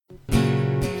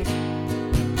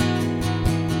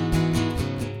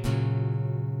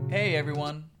Hey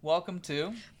everyone, welcome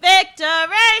to Victory!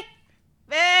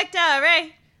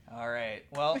 Victory! Alright,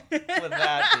 well, with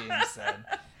that being said,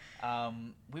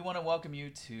 we want to welcome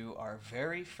you to our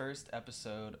very first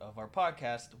episode of our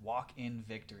podcast, Walk in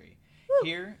Victory. Woo.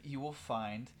 Here you will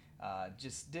find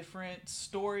just different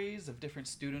stories of different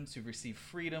students who've received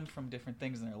freedom from different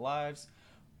things in their lives,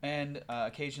 and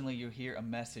occasionally you'll hear a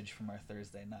message from our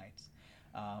Thursday nights.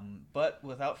 But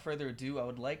without further ado, I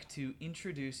would like to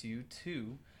introduce you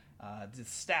to the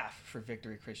staff for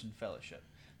Victory Christian Fellowship.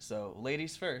 So,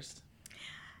 ladies first.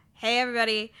 Hey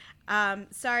everybody.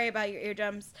 Sorry about your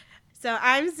eardrums. So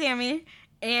I'm Sammy,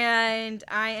 and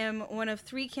I am one of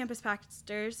 3 campus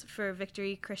pastors for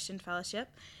Victory Christian Fellowship,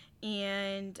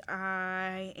 and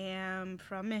I am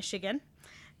from Michigan.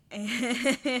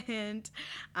 And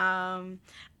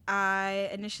I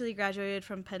initially graduated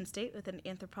from Penn State with an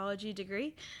anthropology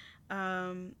degree,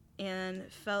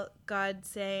 and felt God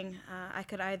saying I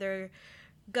could either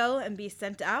go and be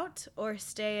sent out or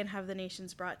stay and have the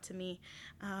nations brought to me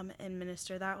and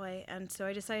minister that way. And so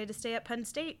I decided to stay at Penn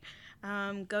State. Go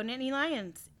Nittany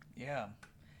Lions. Yeah.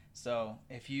 So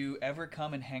if you ever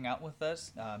come and hang out with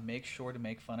us, make sure to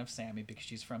make fun of Sammy because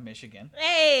she's from Michigan.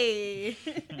 Hey!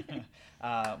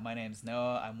 My name's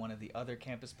Noah. I'm one of the other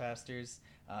campus pastors.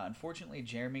 Unfortunately,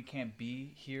 Jeremy can't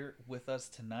be here with us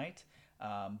tonight,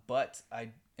 but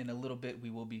in a little bit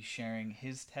we will be sharing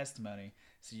his testimony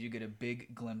so you get a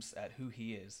big glimpse at who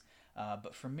he is.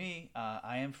 But for me,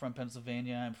 I am from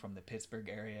Pennsylvania. I'm from the Pittsburgh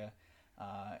area,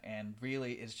 and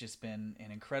really it's just been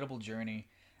an incredible journey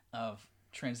of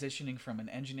transitioning from an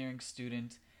engineering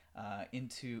student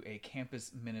into a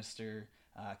campus minister,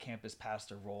 campus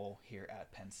pastor role here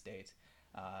at Penn State.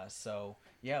 So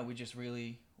yeah, we just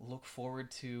really look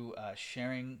forward to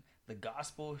sharing the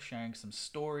gospel, sharing some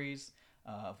stories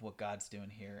of what God's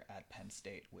doing here at Penn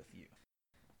State with you.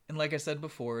 And like I said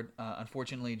before,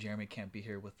 unfortunately Jeremy can't be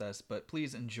here with us, but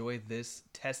please enjoy this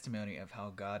testimony of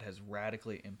how God has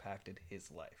radically impacted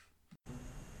his life.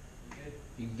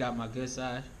 You got my good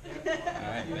side? All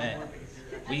right, man.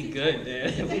 We good,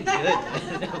 then. We good,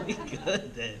 then. We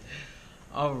good, then.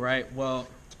 All right, well,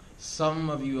 some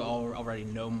of you already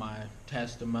know my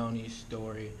testimony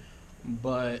story,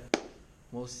 but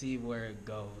we'll see where it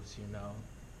goes, you know.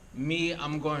 Me,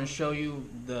 I'm going to show you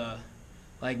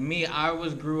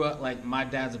I grew up, like, my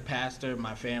dad's a pastor.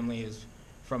 My family is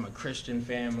from a Christian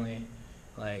family.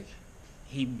 Like,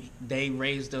 they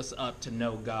raised us up to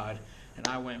know God. And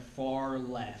I went far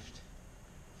left.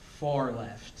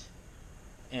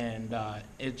 And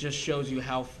it just shows you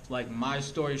how, like, my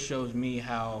story shows me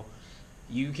how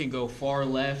you can go far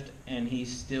left and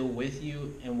he's still with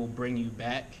you and will bring you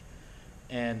back.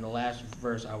 And the last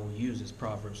verse I will use is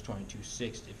Proverbs 22:6,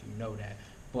 if you know that.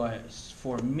 But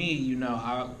for me, you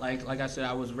know, like I said,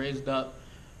 I was raised up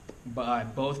by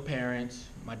both parents.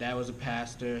 My dad was a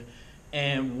pastor.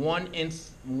 And one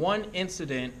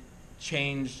incident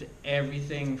changed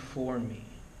everything for me,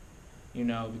 you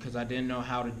know, because I didn't know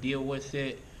how to deal with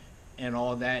it and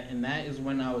all that. And that is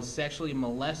when I was sexually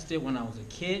molested when I was a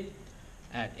kid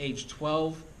at age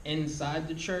 12 inside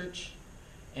the church.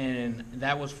 And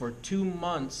that was for 2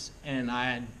 months, and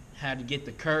I had to get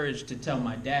the courage to tell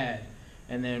my dad.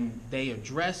 And then they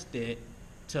addressed it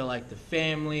to, like, the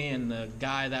family and the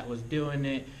guy that was doing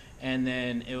it. And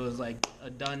then it was like a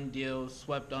done deal,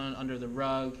 swept under the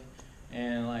rug.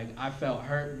 And, like, I felt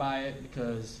hurt by it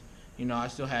because, you know, I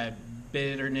still had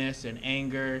bitterness and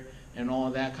anger and all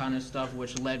that kind of stuff,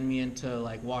 which led me into,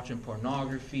 like, watching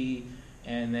pornography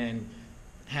and then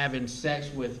having sex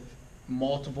with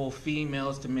multiple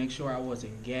females to make sure I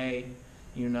wasn't gay,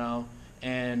 you know.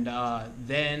 And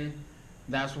then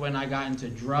that's when I got into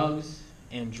drugs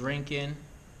and drinking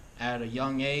at a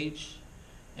young age.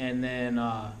 And then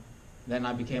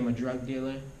I became a drug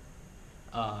dealer.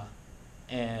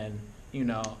 And, you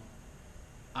know,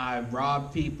 I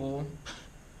robbed people,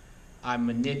 I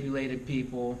manipulated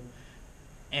people,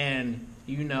 and,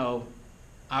 you know,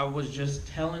 I was just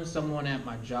telling someone at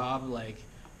my job, like,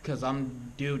 because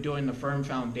I'm doing the firm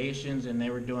foundations, and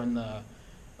they were doing the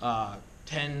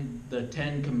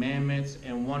 10 commandments,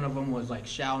 and one of them was, like,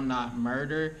 shall not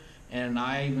murder. And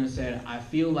I even said, I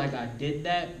feel like I did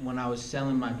that when I was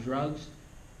selling my drugs,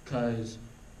 because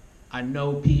I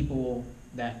know people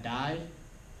that died,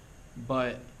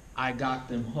 but I got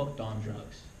them hooked on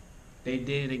drugs. They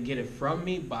didn't get it from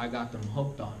me, but I got them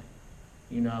hooked on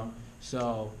it, you know.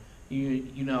 So,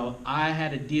 you know, I had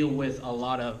to deal with a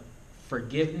lot of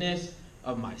forgiveness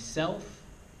of myself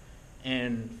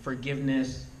and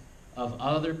forgiveness of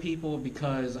other people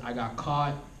because I got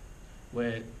caught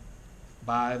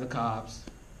by the cops.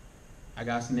 I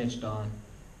got snitched on.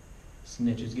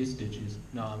 Snitches get stitches.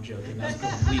 No, I'm joking. That's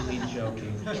completely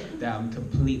joking. I'm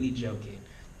completely joking.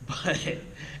 But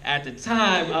at the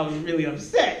time, I was really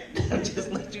upset. I'll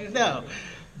just let you know.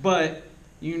 But,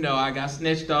 I got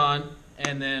snitched on,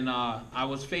 and then I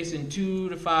was facing 2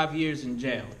 to 5 years in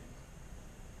jail.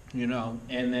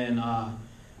 And then I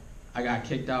got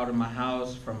kicked out of my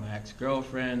house from my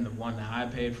ex-girlfriend, the one that I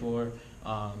paid for.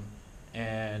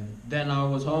 And then I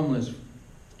was homeless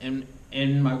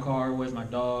in my car with my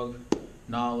dog,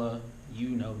 Nala.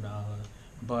 Nala.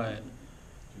 But,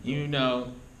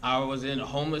 I was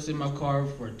homeless in my car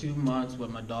for 2 months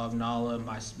with my dog, Nala.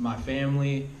 My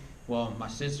family, my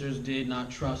sisters did not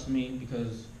trust me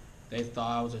because they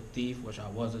thought I was a thief, which I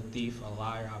was a thief, a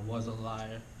liar. I was a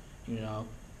liar,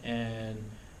 And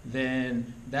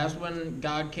then that's when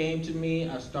God came to me.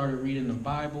 I started reading the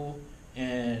Bible,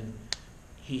 and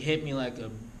he hit me like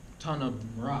a ton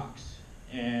of rocks.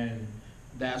 And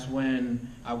that's when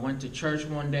I went to church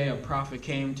one day. A prophet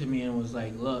came to me and was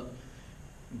like, look,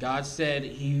 God said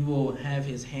he will have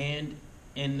his hand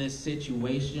in this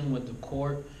situation with the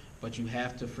court, but you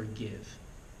have to forgive.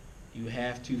 You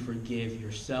have to forgive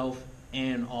yourself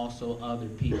and also other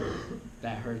people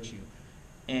that hurt you.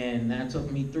 And that took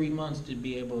me 3 months to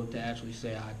be able to actually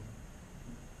say I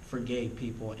forgave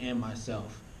people and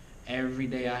myself. Every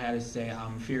day I had to say,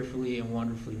 I'm fearfully and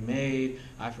wonderfully made.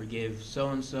 I forgive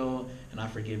so-and-so, and I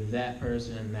forgive that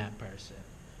person and that person.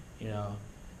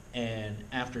 And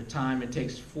after time, it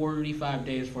takes 45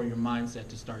 days for your mindset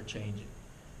to start changing.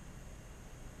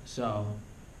 So,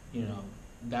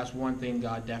 that's one thing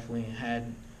God definitely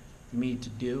had me to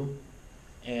do.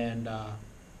 And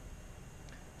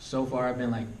so far, I've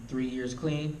been like 3 years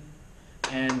clean.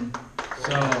 And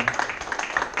so...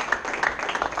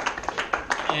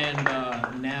 And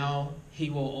now he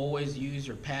will always use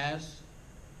your past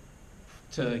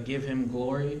to give him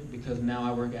glory, because now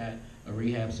I work at a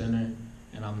rehab center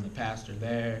and I'm the pastor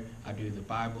there. I do the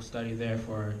Bible study there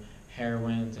for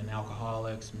heroines and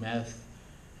alcoholics, meth,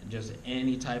 and just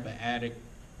any type of addict.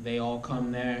 They all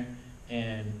come there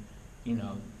and,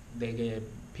 they get a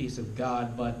piece of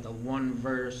God. But the one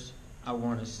verse I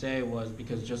want to say was,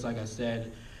 because just like I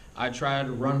said, I tried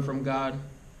to run from God,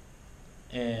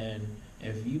 and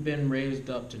if you've been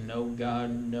raised up to know God,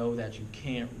 know that you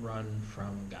can't run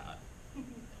from God.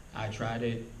 I tried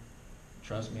it.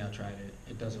 Trust me, I tried it.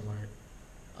 It doesn't work.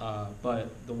 But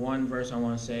the one verse I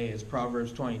want to say is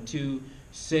Proverbs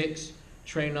 22:6.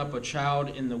 Train up a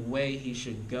child in the way he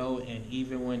should go, and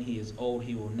even when he is old,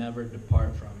 he will never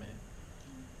depart from it.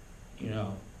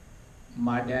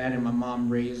 My dad and my mom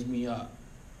raised me up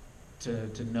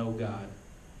to know God.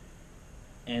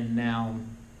 And now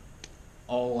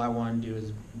all I want to do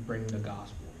is bring the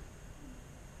gospel.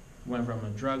 Went from a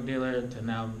drug dealer to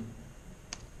now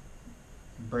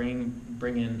bring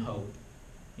in hope,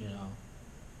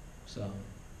 So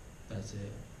that's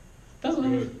it. That's what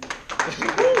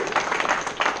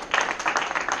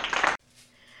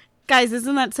Guys,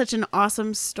 isn't that such an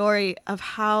awesome story of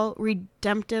how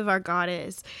redemptive our God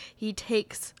is? He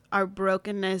takes our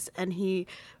brokenness and he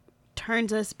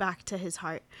turns us back to his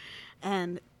heart.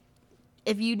 And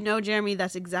if you know Jeremy,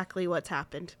 that's exactly what's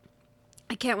happened.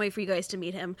 I can't wait for you guys to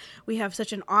meet him. We have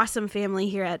such an awesome family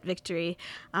here at Victory.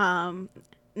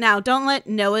 Now, don't let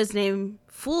Noah's name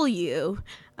fool you.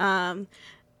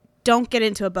 Don't get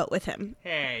into a boat with him.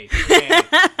 Hey,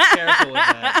 careful with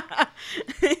that.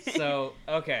 So,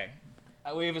 okay,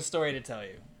 we have a story to tell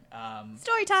you.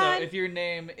 Story time. So if your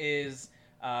name is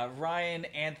Ryan,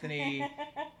 Anthony,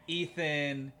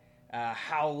 Ethan,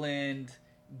 Howland,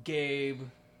 Gabe,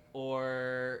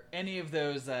 or any of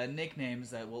those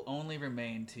nicknames that will only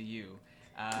remain to you,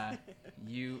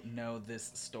 you know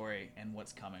this story and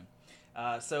what's coming.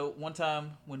 So one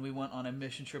time when we went on a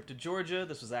mission trip to Georgia,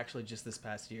 this was actually just this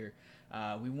past year,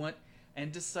 we went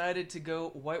and decided to go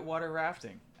whitewater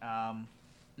rafting.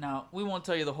 Now, we won't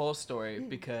tell you the whole story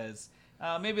because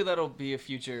maybe that'll be a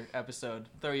future episode.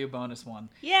 Throw you a bonus one.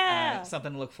 Yeah.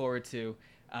 Something to look forward to.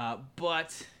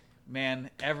 But... man,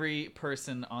 every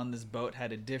person on this boat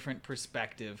had a different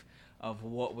perspective of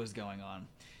what was going on.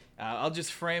 I'll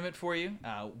just frame it for you.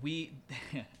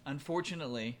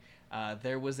 Unfortunately,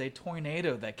 there was a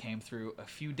tornado that came through a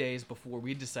few days before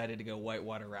we decided to go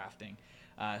whitewater rafting.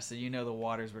 So the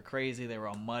waters were crazy. They were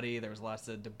all muddy. There was lots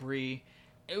of debris.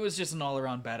 It was just an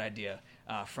all-around bad idea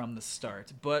from the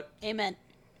start. But amen.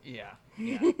 Yeah.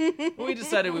 But we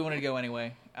decided we wanted to go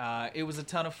anyway. It was a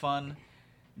ton of fun.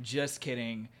 Just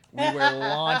kidding. We were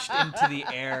launched into the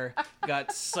air,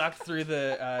 got sucked through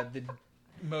the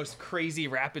most crazy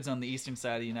rapids on the eastern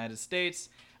side of the United States.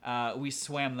 we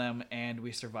swam them and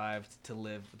we survived to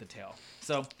live the tale.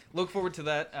 So look forward to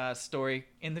that story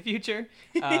in the future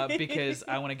because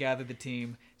I want to gather the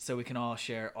team so we can all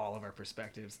share all of our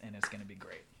perspectives, and it's going to be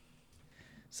great.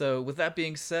 So with that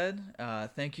being said,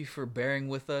 thank you for bearing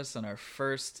with us on our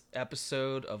first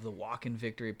episode of the Walk in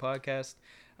Victory podcast.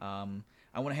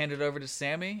 I want to hand it over to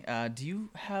Sammy. Do you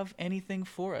have anything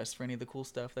for us for any of the cool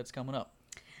stuff that's coming up?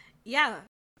 Yeah.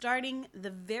 Starting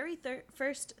the very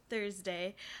first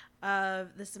Thursday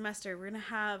of the semester, we're going to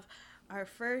have our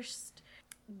first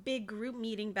big group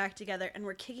meeting back together, and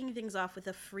we're kicking things off with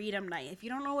a freedom night. If you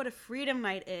don't know what a freedom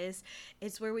night is,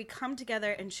 it's where we come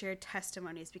together and share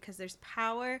testimonies, because there's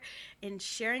power in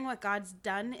sharing what God's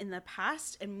done in the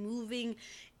past and moving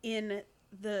in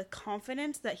the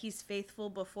confidence that he's faithful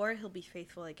before, he'll be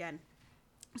faithful again.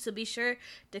 So be sure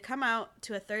to come out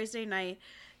to a Thursday night,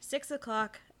 6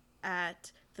 o'clock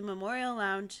at the Memorial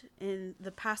Lounge in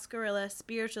the Pascarilla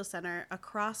Spiritual Center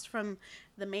across from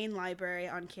the main library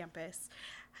on campus.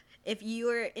 If you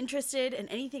are interested in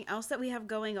anything else that we have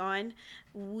going on,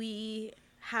 we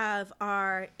have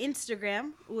our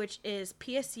Instagram, which is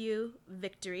PSU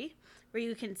Victory, where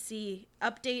you can see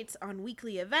updates on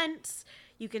weekly events.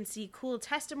 You can see cool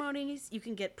testimonies. You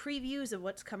can get previews of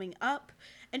what's coming up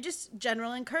and just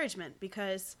general encouragement,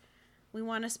 because we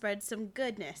want to spread some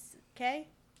goodness, okay?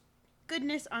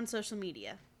 Goodness on social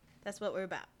media. That's what we're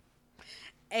about.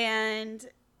 And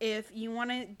if you want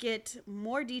to get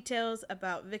more details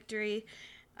about Victory,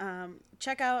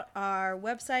 check out our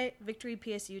website,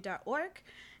 victorypsu.org.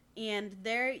 And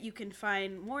there you can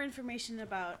find more information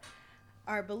about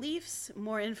our beliefs,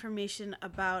 more information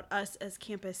about us as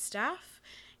campus staff,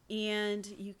 and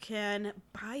you can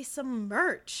buy some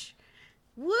merch.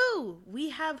 Woo!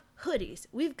 We have hoodies,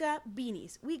 we've got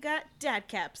beanies, we got dad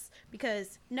caps,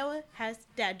 because Noah has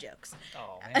dad jokes.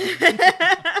 Oh,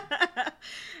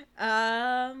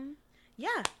 man.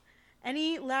 Yeah.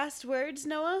 Any last words,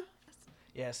 Noah?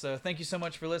 Yeah, so thank you so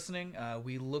much for listening.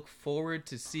 We look forward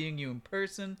to seeing you in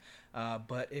person.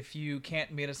 But if you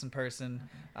can't meet us in person,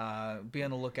 be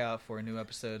on the lookout for new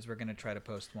episodes. We're going to try to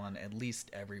post one at least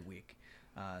every week.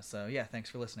 So yeah, thanks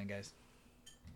for listening, guys.